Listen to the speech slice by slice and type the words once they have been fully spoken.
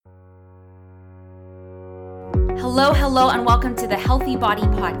Hello, hello, and welcome to the Healthy Body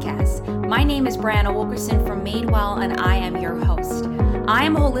Podcast. My name is Brianna Wilkerson from Madewell, and I am your host. I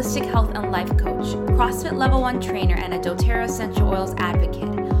am a holistic health and life coach, CrossFit Level 1 trainer, and a doTERRA Essential Oils advocate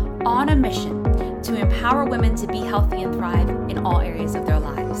on a mission to empower women to be healthy and thrive in all areas of their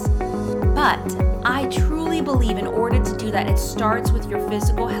lives. But I truly believe in order to do that, it starts with your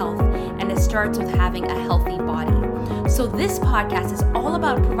physical health and it starts with having a healthy body. So this podcast is all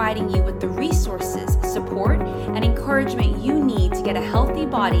about providing you with the resources, support, and encouragement you need to get a healthy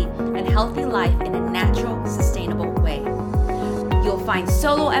body and healthy life in a natural, sustainable way. You'll find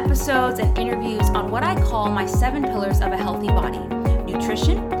solo episodes and interviews on what I call my 7 pillars of a healthy body: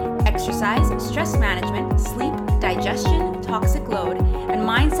 nutrition, exercise, stress management, sleep, digestion, toxic load, and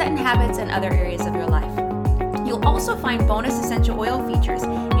mindset and habits and other areas of your life. You'll also find bonus essential oil features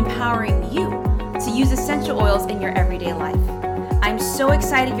empowering you to use essential oils in your everyday life. I'm so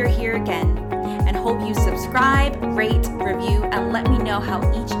excited you're here again and hope you subscribe, rate, review, and let me know how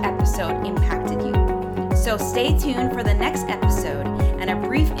each episode impacted you. So stay tuned for the next episode and a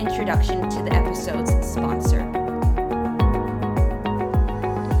brief introduction to the episode's sponsor.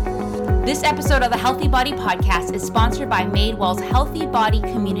 This episode of the Healthy Body Podcast is sponsored by Madewell's Healthy Body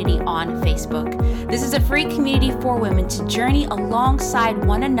Community on Facebook. This is a free community for women to journey alongside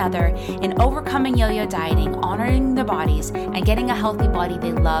one another in overcoming yo-yo dieting, honoring their bodies, and getting a healthy body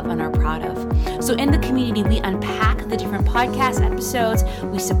they love and are proud of. So in the community, we unpack the different podcast episodes,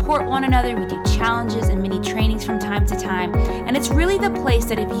 we support one another, we do challenges and mini trainings from time to time, and it's really the place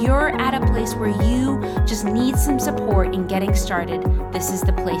that if you're at a place where you just need some support in getting started, this is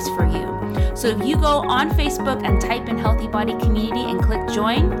the place for you. So if you go on Facebook and type in Healthy Body Community and click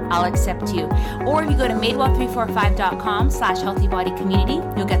join, I'll accept you. Or if you go to madewell345.com/Healthy Body Community,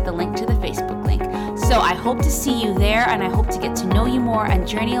 you'll get the link to the Facebook link. So I hope to see you there, and I hope to get to know you more and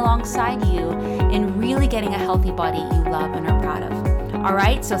journey alongside you in really getting a healthy body you love and are proud of. All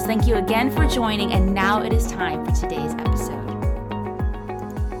right, so thank you again for joining, and now it is time for today's episode.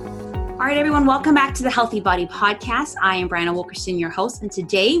 All right, everyone, welcome back to the Healthy Body Podcast. I am Brianna Wilkerson, your host, and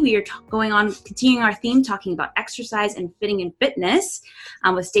today we are continuing our theme, talking about exercise and fitting and fitness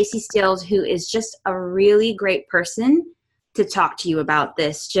with Stacey Stills, who is just a really great person to talk to you about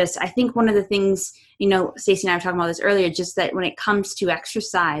this. I think one of the things, Stacey and I were talking about this earlier, just that when it comes to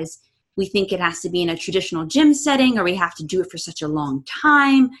exercise, we think it has to be in a traditional gym setting or we have to do it for such a long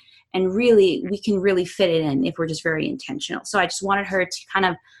time. And really, we can really fit it in if we're just very intentional. So I just wanted her to kind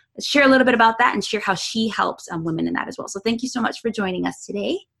of share a little bit about that and share how she helps women in that as well. So thank you so much for joining us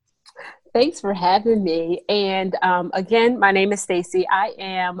today. Thanks for having me. And again, my name is Stacey. I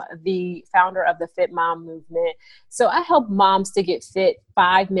am the founder of the Fit Mom movement. So I help moms to get fit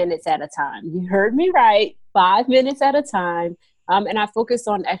 5 minutes at a time. You heard me right, 5 minutes at a time. And I focus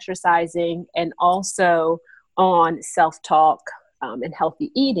on exercising and also on self-talk and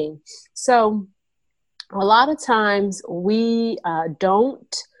healthy eating. So a lot of times we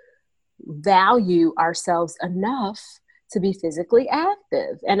don't value ourselves enough to be physically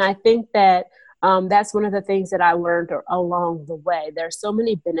active. And I think that that's one of the things that I learned along the way. There's so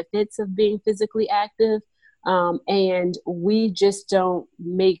many benefits of being physically active, and we just don't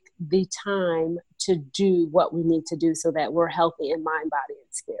make the time to do what we need to do so that we're healthy in mind, body,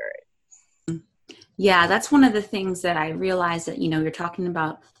 and spirit. Yeah, that's one of the things that I realized that, you're talking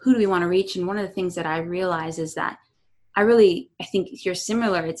about who do we want to reach? And one of the things that I realize is that I think you're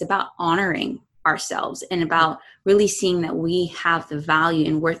similar. It's about honoring ourselves and about really seeing that we have the value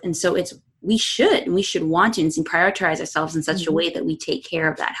and worth. And so we should want to and prioritize ourselves in such a way that we take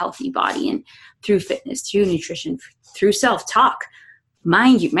care of that healthy body, and through fitness, through nutrition, through self-talk.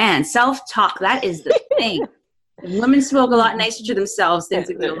 Mind you, man, self-talk, that is the thing. If women spoke a lot nicer to themselves, things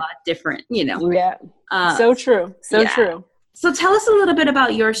would be a lot different, Yeah. So true. True. So tell us a little bit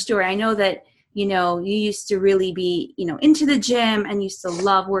about your story. I know that, you used to really be, into the gym and used to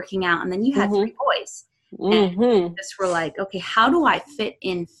love working out. And then you had 3 boys. And you just were like, okay, how do I fit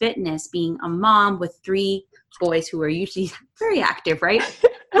in fitness being a mom with 3 boys who are usually very active, right?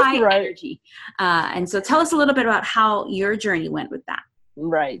 High energy. And so tell us a little bit about how your journey went with that.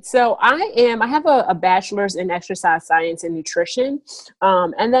 Right. So I have a bachelor's in exercise science and nutrition.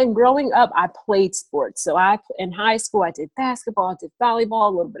 And then growing up, I played sports. So in high school, I did basketball, I did volleyball,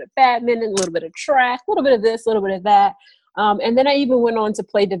 a little bit of badminton, a little bit of track, a little bit of this, a little bit of that. And then I even went on to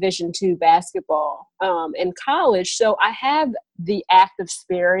play Division II basketball in college. So I have the active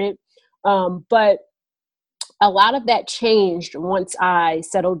spirit, but a lot of that changed once I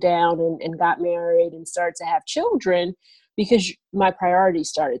settled down and got married and started to have children, because my priorities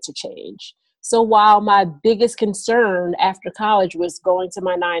started to change. So while my biggest concern after college was going to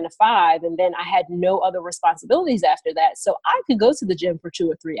my 9 to 5, and then I had no other responsibilities after that, so I could go to the gym for 2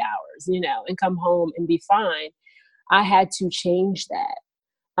 or 3 hours, and come home and be fine. I had to change that.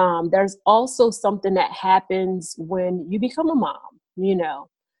 There's also something that happens when you become a mom.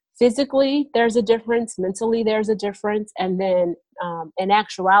 Physically, there's a difference. Mentally, there's a difference. And then in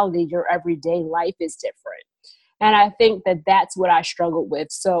actuality, your everyday life is different. And I think that that's what I struggled with.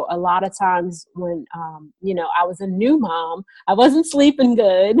 So a lot of times when, I was a new mom, I wasn't sleeping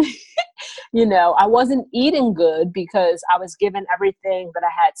good. I wasn't eating good because I was given everything that I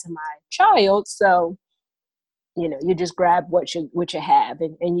had to my child. So, you just grab what you have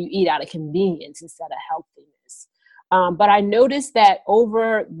and you eat out of convenience instead of healthiness. But I noticed that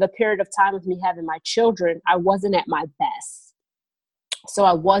over the period of time of me having my children, I wasn't at my best. So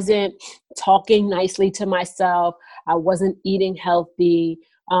I wasn't talking nicely to myself. I wasn't eating healthy.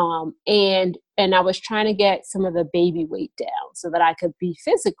 And I was trying to get some of the baby weight down so that I could be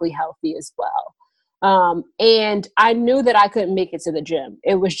physically healthy as well. And I knew that I couldn't make it to the gym.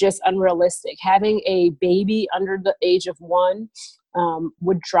 It was just unrealistic. Having a baby under the age of 1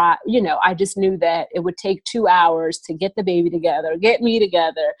 would drive, I just knew that it would take 2 hours to get the baby together, get me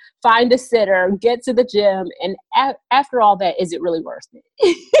together, find a sitter, get to the gym. And after all that, is it really worth it?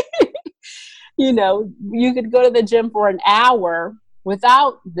 You could go to the gym for an hour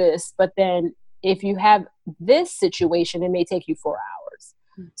without this, but then if you have this situation, it may take you 4 hours.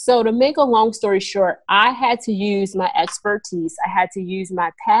 So to make a long story short, I had to use my expertise. I had to use my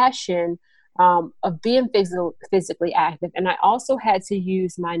passion of being physically active. And I also had to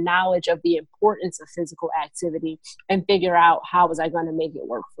use my knowledge of the importance of physical activity and figure out how was I going to make it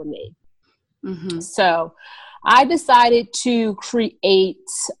work for me. Mm-hmm. So I decided to create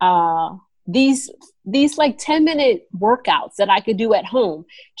these like 10-minute workouts that I could do at home,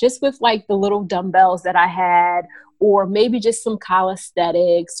 just with like the little dumbbells that I had, or maybe just some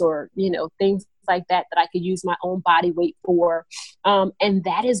calisthenics or, things like that I could use my own body weight for. And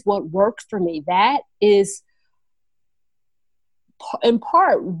that is what worked for me. That is in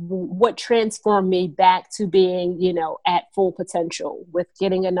part what transformed me back to being, at full potential, with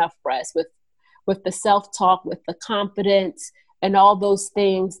getting enough rest, with the self-talk, with the confidence, and all those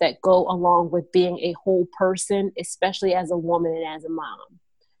things that go along with being a whole person, especially as a woman and as a mom.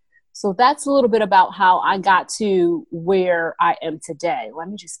 So that's a little bit about how I got to where I am today. Let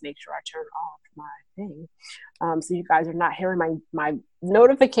me just make sure I turn off my thing so you guys are not hearing my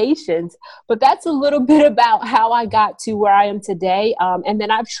notifications. But that's a little bit about how I got to where I am today. And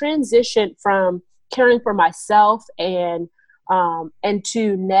then I've transitioned from caring for myself and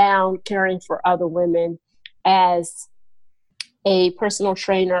to now caring for other women as a personal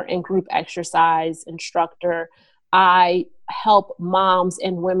trainer and group exercise instructor. I help moms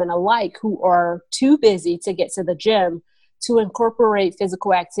and women alike who are too busy to get to the gym to incorporate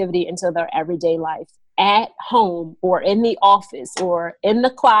physical activity into their everyday life at home or in the office or in the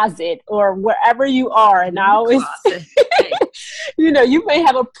closet or wherever you are. And I always, you may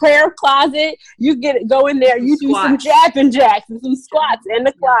have a prayer closet. You go in there, you do some jumping jacks and some squats in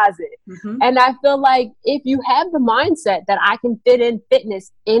the closet. Mm-hmm. And I feel like if you have the mindset that I can fit in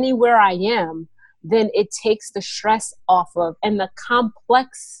fitness anywhere I am, then it takes the stress off of and the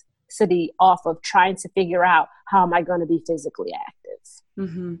complexity off of trying to figure out how am I going to be physically active.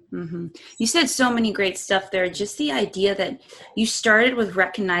 Mm-hmm, mm-hmm. You said so many great stuff there. Just the idea that you started with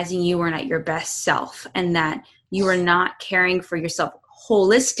recognizing you weren't at your best self and that you were not caring for yourself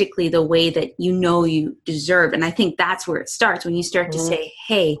holistically the way that you deserve. And I think that's where it starts. When you start to say,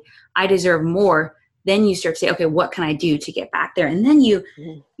 hey, I deserve more, then you start to say, okay, what can I do to get back there? And then you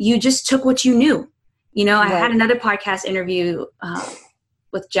just took what you knew. I had another podcast interview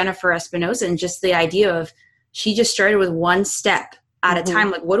with Jennifer Espinosa, and just the idea of she just started with one step at a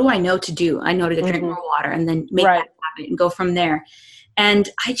time. Like, what do I know to do? I know to drink more water and then make that habit and go from there. And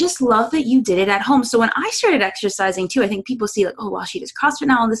I just love that you did it at home. So when I started exercising too, I think people see like, oh, well, she does CrossFit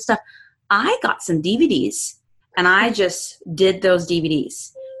now, all this stuff. I got some DVDs and I just did those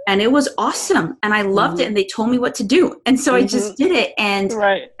DVDs. And it was awesome. And I loved it. And they told me what to do. And so I just did it. And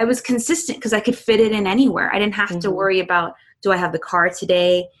I was consistent because I could fit it in anywhere. I didn't have to worry about, do I have the car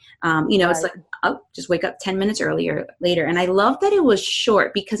today? It's like, oh, just wake up 10 minutes later. And I love that it was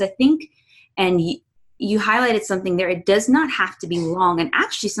short because I think, and you highlighted something there, it does not have to be long. And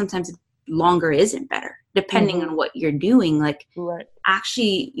actually, sometimes longer isn't better, depending on what you're doing. Like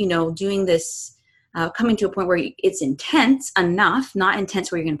actually, doing this, coming to a point where it's intense enough, not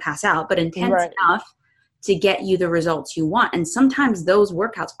intense where you're going to pass out, but intense enough to get you the results you want. And sometimes those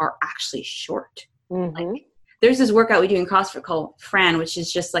workouts are actually short. Like there's this workout we do in CrossFit called Fran, which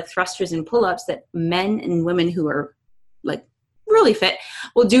is just like thrusters and pull-ups that men and women who are like really fit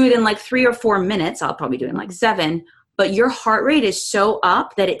will do it in like 3 or 4 minutes. I'll probably do it in like 7, but your heart rate is so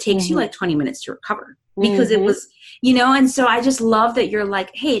up that it takes you like 20 minutes to recover because it was, you know, and so I just love that you're like,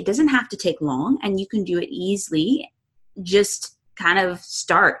 hey, it doesn't have to take long and you can do it easily. Just kind of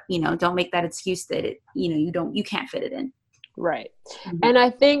start, you know, don't make that excuse that it, you know, you can't fit it in. Right. And I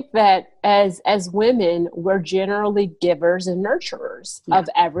think that as women, we're generally givers and nurturers of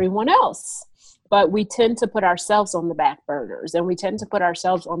everyone else, but we tend to put ourselves on the back burners and we tend to put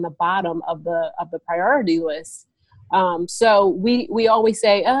ourselves on the bottom of the priority list. So we always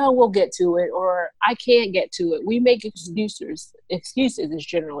say, oh, we'll get to it, or I can't get to it. We make excuses. Excuses is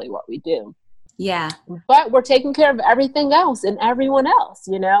generally what we do. Yeah. But we're taking care of everything else and everyone else,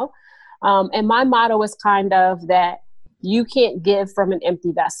 you know? And my motto is kind of that you can't give from an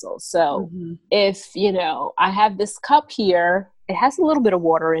empty vessel. So if, you know, I have this cup here, it has a little bit of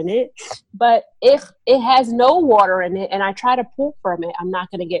water in it, but if it has no water in it and I try to pour from it, I'm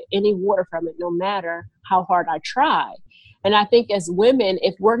not going to get any water from it, no matter how hard I try. And I think as women,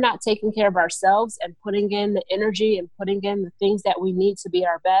 if we're not taking care of ourselves and putting in the energy and putting in the things that we need to be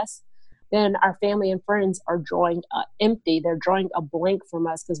our best, then our family and friends are drawing empty. They're drawing a blank from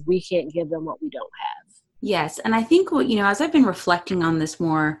us because we can't give them what we don't have. Yes. And I think, you know, as I've been reflecting on this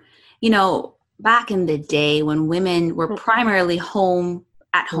more, you know, back in the day when women were primarily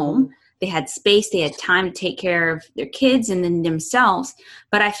at home, they had space, they had time to take care of their kids and then themselves.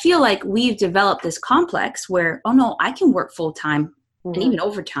 But I feel like we've developed this complex where, oh no, I can work full time and even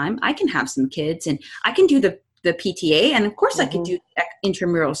overtime. I can have some kids and I can do the PTA. And of course I can do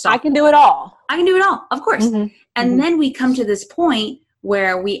intramural stuff. I can do it all. I can do it all, of course. And then we come to this point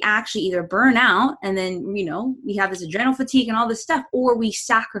where we actually either burn out and then, you know, we have this adrenal fatigue and all this stuff, or we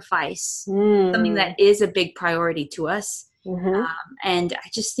sacrifice something that is a big priority to us. And I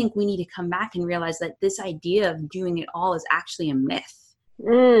just think we need to come back and realize that this idea of doing it all is actually a myth.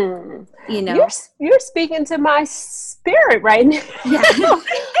 You know, you're speaking to my spirit right now.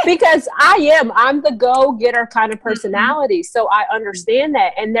 Because I'm the go-getter kind of personality. So I understand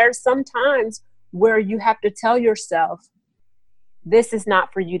that. And there's some times where you have to tell yourself, this is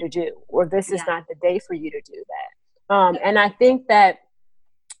not for you to do, or this is not the day for you to do that. And I think that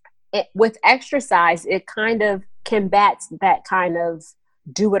with exercise, it kind of combats that kind of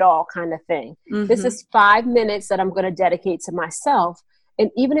do it all kind of thing. This is 5 minutes that I'm going to dedicate to myself. And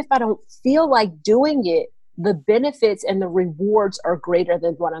even if I don't feel like doing it, the benefits and the rewards are greater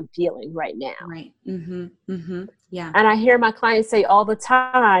than what I'm feeling right now. Right. Yeah. And I hear my clients say all the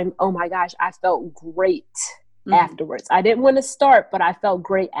time, oh my gosh, I felt great afterwards. I didn't want to start, but I felt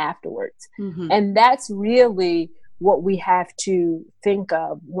great afterwards. And that's really what we have to think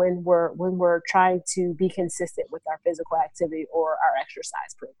of when we're trying to be consistent with our physical activity or our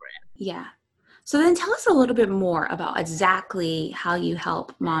exercise program. Yeah. So then tell us a little bit more about exactly how you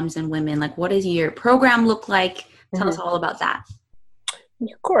help moms and women. Like, what does your program look like? Tell us all about that.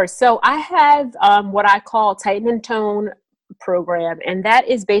 Of course. So I have what I call Tighten and Tone program, and that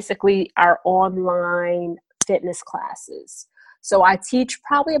is basically our online fitness classes. So I teach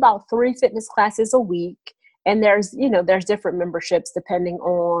probably about 3 fitness classes a week. And there's different memberships depending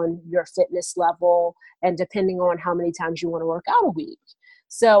on your fitness level and depending on how many times you want to work out a week.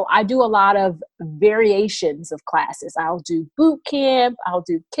 So I do a lot of variations of classes. I'll do boot camp, I'll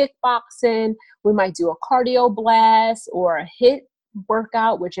do kickboxing, we might do a cardio blast or a HIIT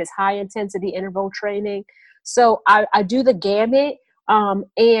workout, which is high intensity interval training. So I do the gamut.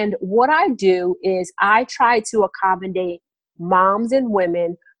 And what I do is I try to accommodate moms and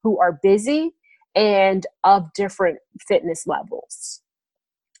women who are busy and of different fitness levels.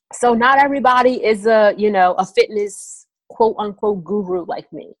 So not everybody is a fitness quote unquote guru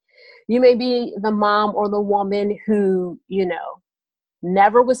like me. You may be the mom or the woman who,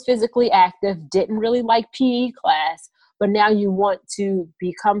 never was physically active, didn't really like PE class, but now you want to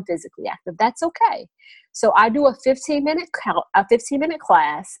become physically active. That's okay. So I do a 15-minute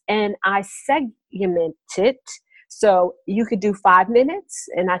class and I segment it. So you could do 5 minutes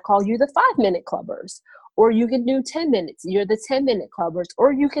and I call you the 5-minute clubbers, or you can do 10 minutes. You're the 10-minute clubbers,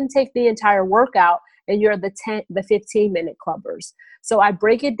 or you can take the entire workout and you're the 15-minute clubbers. So I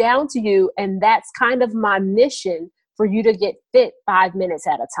break it down to you, and that's kind of my mission for you to get fit 5 minutes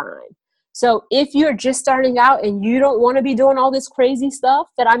at a time. So if you're just starting out and you don't want to be doing all this crazy stuff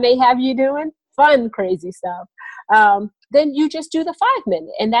that I may have you doing, fun, crazy stuff, then you just do the 5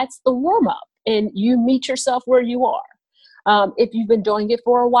 minute, and that's the warm up, and you meet yourself where you are. If you've been doing it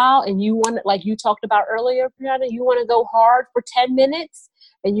for a while and you want, like you talked about earlier, Brianna, you want to go hard for 10 minutes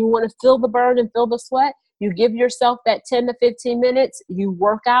and you want to feel the burn and feel the sweat, You give yourself that 10 to 15 minutes, you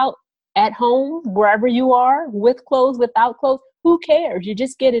work out at home, wherever you are, with clothes, without clothes. Who cares? You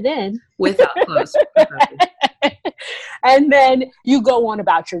just get it in. Without clothes. And then you go on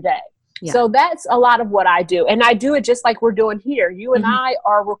about your day. Yeah. So that's a lot of what I do. And I do it just like we're doing here. You and I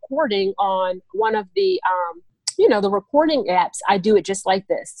are recording on one of the, the recording apps. I do it just like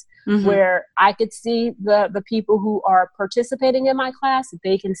this, where I could see the people who are participating in my class.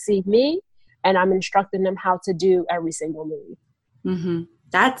 They can see me, and I'm instructing them how to do every single move.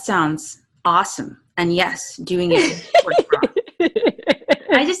 That sounds awesome. And yes, doing it.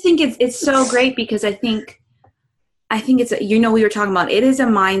 I just think it's so great, because I think it's, we were talking about, it is a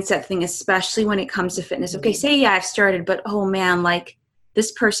mindset thing, especially when it comes to fitness. Okay, say, I've started, but oh man, like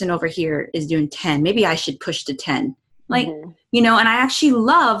this person over here is doing 10. Maybe I should push to 10. Like, and I actually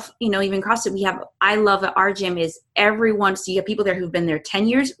love, even CrossFit, I love at our gym is everyone. So you have people there who've been there 10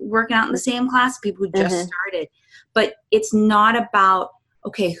 years working out in the same class, people who just started, but it's not about,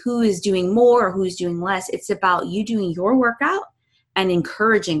 okay, who is doing more or who's doing less. It's about you doing your workout and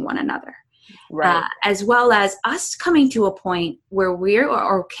encouraging one another. Right. As well as us coming to a point where we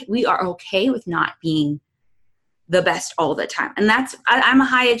are okay with not being the best all the time. And that's, I'm a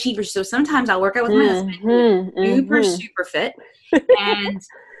high achiever. So sometimes I'll work out with my husband, who's super fit. And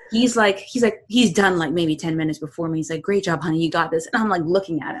he's done like maybe 10 minutes before me. He's like, great job, honey. You got this. And I'm like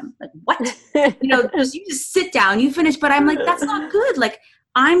looking at him like, what? You just sit down, you finish. But I'm like, that's not good. Like,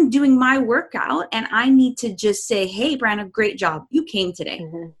 I'm doing my workout and I need to just say, hey, Brianna, great job. You came today.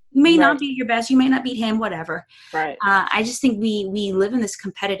 You may not be your best. You may not beat him, whatever. Right. I just think we live in this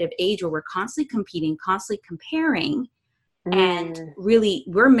competitive age where we're constantly competing, constantly comparing, and really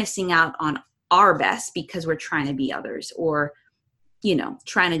we're missing out on our best because we're trying to be others, or,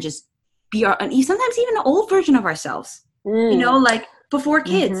 trying to just be sometimes even an old version of ourselves, like before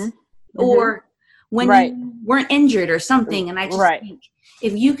kids or when you weren't injured or something. And I just think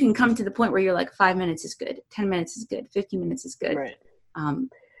if you can come to the point where you're like 5 minutes is good, 10 minutes is good, 50 minutes is good,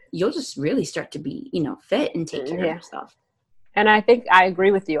 you'll just really start to be, fit and take care of yourself. And I think I agree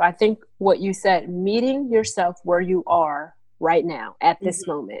with you. I think what you said, meeting yourself where you are right now at this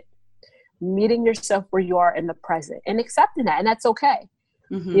moment, meeting yourself where you are in the present and accepting that. And that's okay.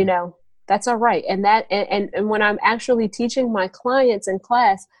 That's all right. And that, and when I'm actually teaching my clients in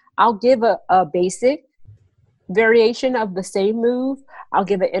class, I'll give a basic variation of the same move. I'll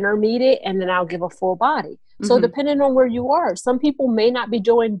give an intermediate, and then I'll give a full body. So depending on where you are, some people may not be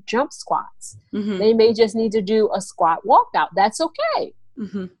doing jump squats. They may just need to do a squat walkout. That's okay.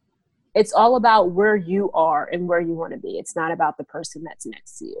 It's all about where you are and where you want to be. It's not about the person that's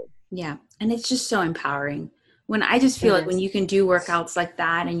next to you. Yeah. And it's just so empowering. When I just feel like when you can do workouts like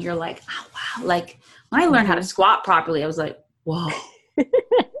that and you're like, oh, wow. Like when I learned how to squat properly, I was like, whoa,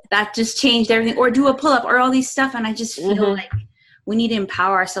 that just changed everything. Or do a pull-up or all these stuff. And I just feel like we need to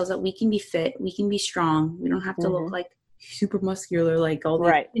empower ourselves that we can be fit. We can be strong. We don't have to look like super muscular, like all the,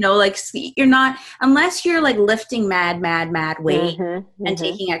 like you're not, unless you're like lifting mad weight and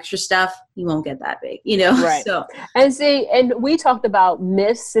taking extra stuff, you won't get that big, So, and we talked about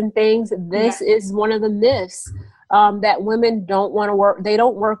myths and things. This is one of the myths that women don't want to work. They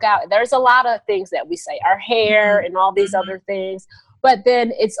don't work out. There's a lot of things that we say, our hair and all these other things. But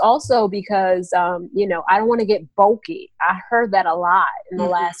then it's also because, I don't want to get bulky. I heard that a lot in the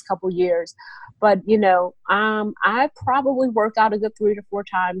last couple years. But, I probably work out a good 3 to 4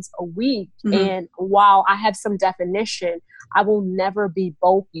 times a week. And while I have some definition, I will never be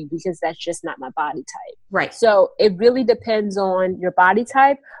bulky because that's just not my body type. Right. So it really depends on your body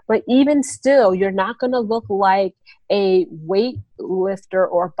type. But even still, you're not going to look like a weightlifter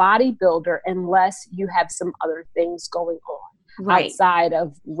or bodybuilder unless you have some other things going on outside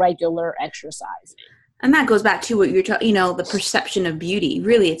of regular exercise. And that goes back to what you're talking, the perception of beauty.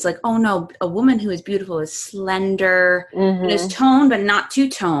 Really, it's like, oh no, a woman who is beautiful is slender and is toned, but not too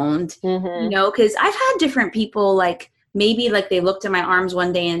toned, because I've had different people, like maybe like they looked at my arms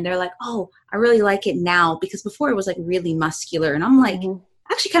one day and they're like, oh, I really like it now, because before it was like really muscular. And I'm like,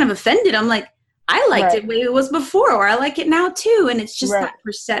 actually kind of offended. I'm like, I liked it the way it was before, or I like it now too. And it's just that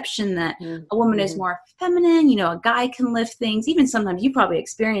perception that a woman is more feminine, a guy can lift things. Even sometimes you probably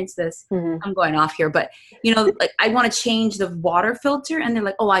experience this. I'm going off here, but like I want to change the water filter and they're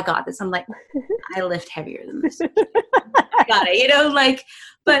like, oh, I got this. I'm like, I lift heavier than this. I got it,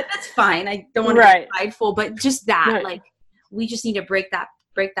 but that's fine. I don't want to be prideful, but just that, like, we just need to break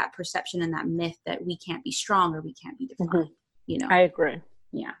that perception and that myth that we can't be strong or we can't be defined, I agree.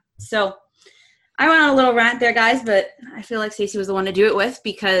 Yeah. So I went on a little rant there, guys, but I feel like Stacey was the one to do it with,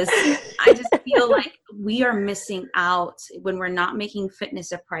 because I just feel like we are missing out when we're not making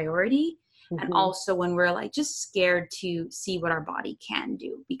fitness a priority And also when we're like just scared to see what our body can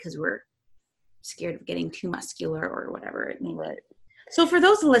do because we're scared of getting too muscular or whatever it may be. So for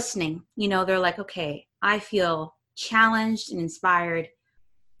those listening, you know, they're like, okay, I feel challenged and inspired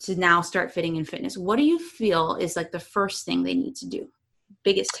to now start fitting in fitness. What do you feel is like the first thing they need to do?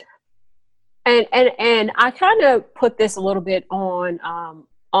 Biggest tip. And I kind of put this a little bit on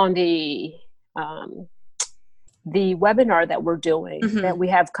the webinar that we're doing that we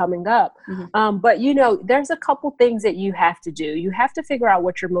have coming up. But you know, there's a couple things that you have to do. You have to figure out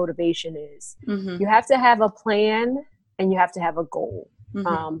what your motivation is. You have to have a plan and you have to have a goal.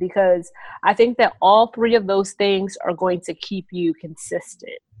 Because I think that all three of those things are going to keep you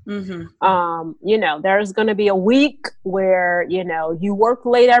consistent. You know, there's going to be a week where, you know, you work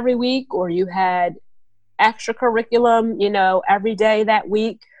late every week or you had extra curriculum, you know, every day that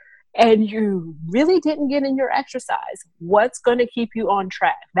week, and you really didn't get in your exercise. What's going to keep you on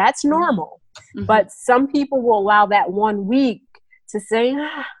track? That's normal. But some people will allow that 1 week to say,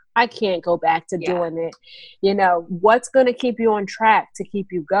 I can't go back to doing it. You know, what's going to keep you on track to keep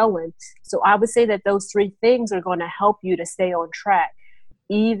you going? So I would say that those three things are going to help you to stay on track,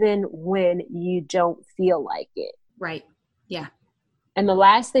 even when you don't feel like it. Right. Yeah. And the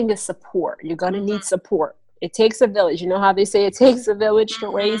last thing is support. You're going to need support. It takes a village. You know how they say it takes a village to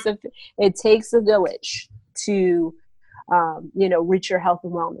raise it takes a village to, you know, reach your health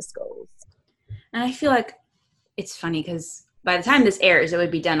and wellness goals. And I feel like it's funny because by the time this airs, it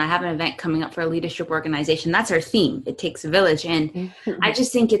would be done. I have an event coming up for a leadership organization. That's our theme. It takes a village. And I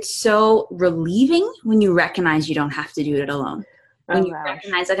just think it's so relieving when you recognize you don't have to do it alone. When you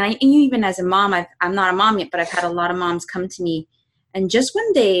recognize, like, and you even as a mom, I'm not a mom yet, but I've had a lot of moms come to me, and just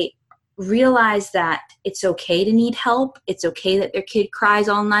when they realize that it's okay to need help, it's okay that their kid cries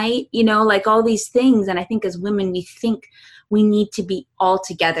all night, you know, like all these things. And I think as women, we think we need to be all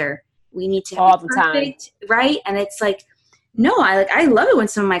together. We need to all the time, right? And it's like, no, I love it when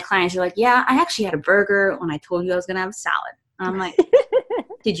some of my clients are like, yeah, I actually had a burger when I told you I was going to have a salad. And I'm like,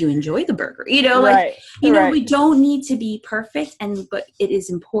 did you enjoy the burger? You know, like, you know, we don't need to be perfect, but it is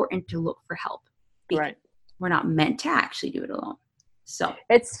important to look for help. Right. We're not meant to actually do it alone. So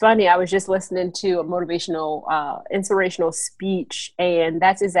it's funny. I was just listening to a motivational, inspirational speech, and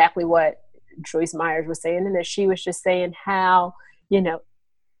that's exactly what Joyce Myers was saying. And that she was just saying how, you know,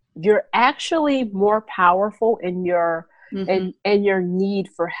 you're actually more powerful in your and your need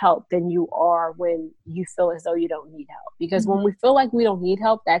for help than you are when you feel as though you don't need help. Because when we feel like we don't need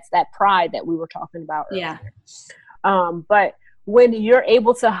help, that's that pride that we were talking about earlier. But when you're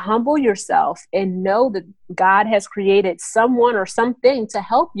able to humble yourself and know that God has created someone or something to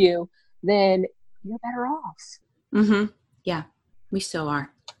help you, then you're better off. Yeah, we so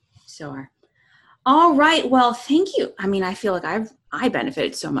are. All right. Well, thank you. I mean, I feel like I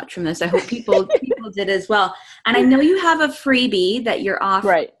benefited so much from this. I hope people did as well. And I know you have a freebie that you're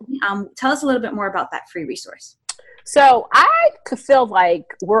offering. Right. Tell us a little bit more about that free resource. So I feel like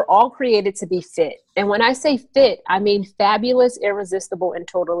we're all created to be fit. And when I say fit, I mean fabulous, irresistible, and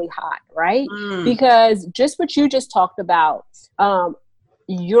totally hot, right? Because just what you just talked about,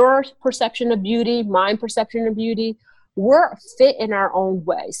 your perception of beauty, my perception of beauty, we're fit in our own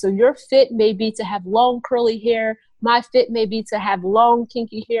way. So your fit may be to have long curly hair. My fit may be to have long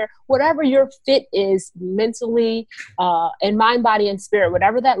kinky hair. Whatever your fit is mentally, in mind, body, and spirit,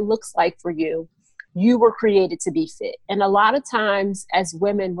 whatever that looks like for you, you were created to be fit. And a lot of times as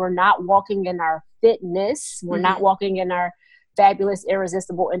women, we're not walking in our fitness. We're not walking in our fabulous,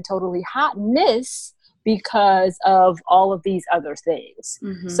 irresistible, and totally hotness because of all of these other things.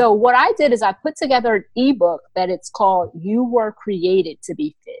 So what I did is I put together an ebook that it's called You Were Created to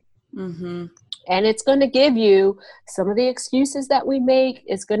Be Fit. And it's going to give you some of the excuses that we make.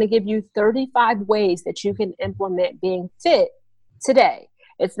 It's going to give you 35 ways that you can implement being fit today.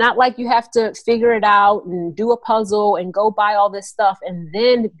 It's not like you have to figure it out and do a puzzle and go buy all this stuff and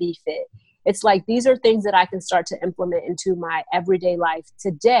then be fit. It's like, these are things that I can start to implement into my everyday life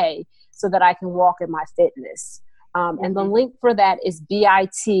today so that I can walk in my fitness. And the link for that is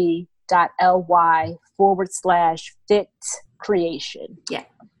bit.ly/fit creation. Yeah.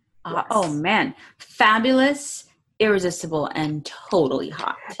 Oh man. Fabulous, irresistible, and totally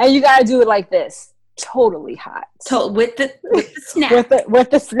hot. And you got to do it like this. Totally hot. With the snap.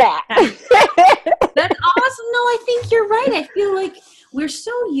 with the snap. That's awesome. No, I think you're right. I feel like we're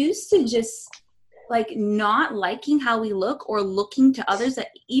so used to just like not liking how we look or looking to others that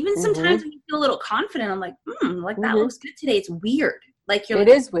even sometimes when you feel a little confident, I'm like, like that looks good today. It's weird. Like it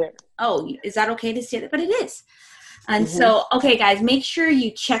is weird. Oh, is that okay to say that? But it is. And so, okay, guys, make sure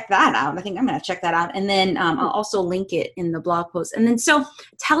you check that out. I think I'm going to check that out. And then I'll also link it in the blog post. And then, so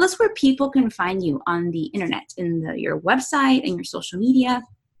tell us where people can find you on the internet, in your website and your social media.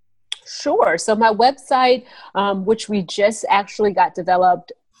 Sure. So my website, which we just actually got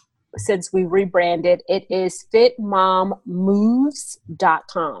developed since we rebranded, it is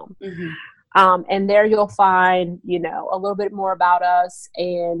fitmommoves.com. And there you'll find, a little bit more about us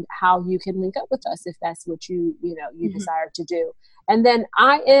and how you can link up with us if that's what you desire to do. And then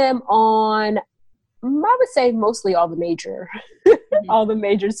I am on, I would say mostly all the major, all the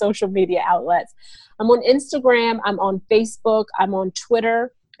major social media outlets. I'm on Instagram, I'm on Facebook, I'm on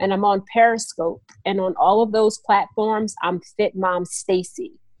Twitter, and I'm on Periscope. And on all of those platforms, I'm Fit Mom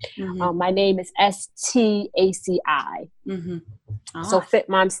Stacy. My name is STACI. So Fit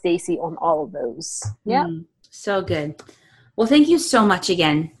Mom Stacy on all of those. Yeah. So good. Well, thank you so much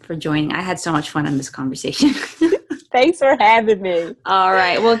again for joining. I had so much fun on this conversation. Thanks for having me. All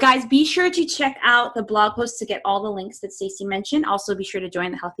right. Well, guys, be sure to check out the blog post to get all the links that Stacy mentioned. Also, be sure to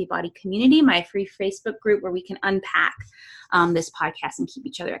join the Healthy Body Community, my free Facebook group where we can unpack this podcast and keep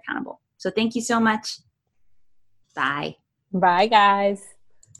each other accountable. So thank you so much. Bye. Bye, guys.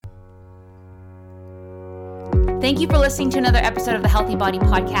 Thank you for listening to another episode of the Healthy Body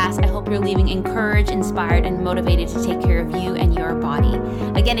Podcast. I hope you're leaving encouraged, inspired, and motivated to take care of you and your body.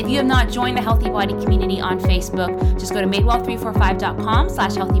 Again, if you have not joined the Healthy Body Community on Facebook, just go to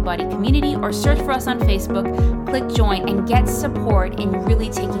madewell345.com/healthybodycommunity or search for us on Facebook, click join, and get support in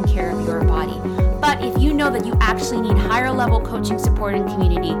really taking care of your body. But if you know that you actually need higher level coaching support and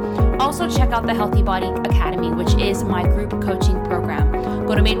community, also check out the Healthy Body Academy, which is my group coaching program.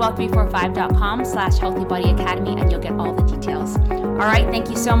 Go to madewell345.com/healthybodyacademy and you'll get all the details. All right, thank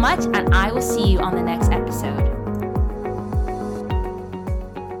you so much, and I will see you on the next episode.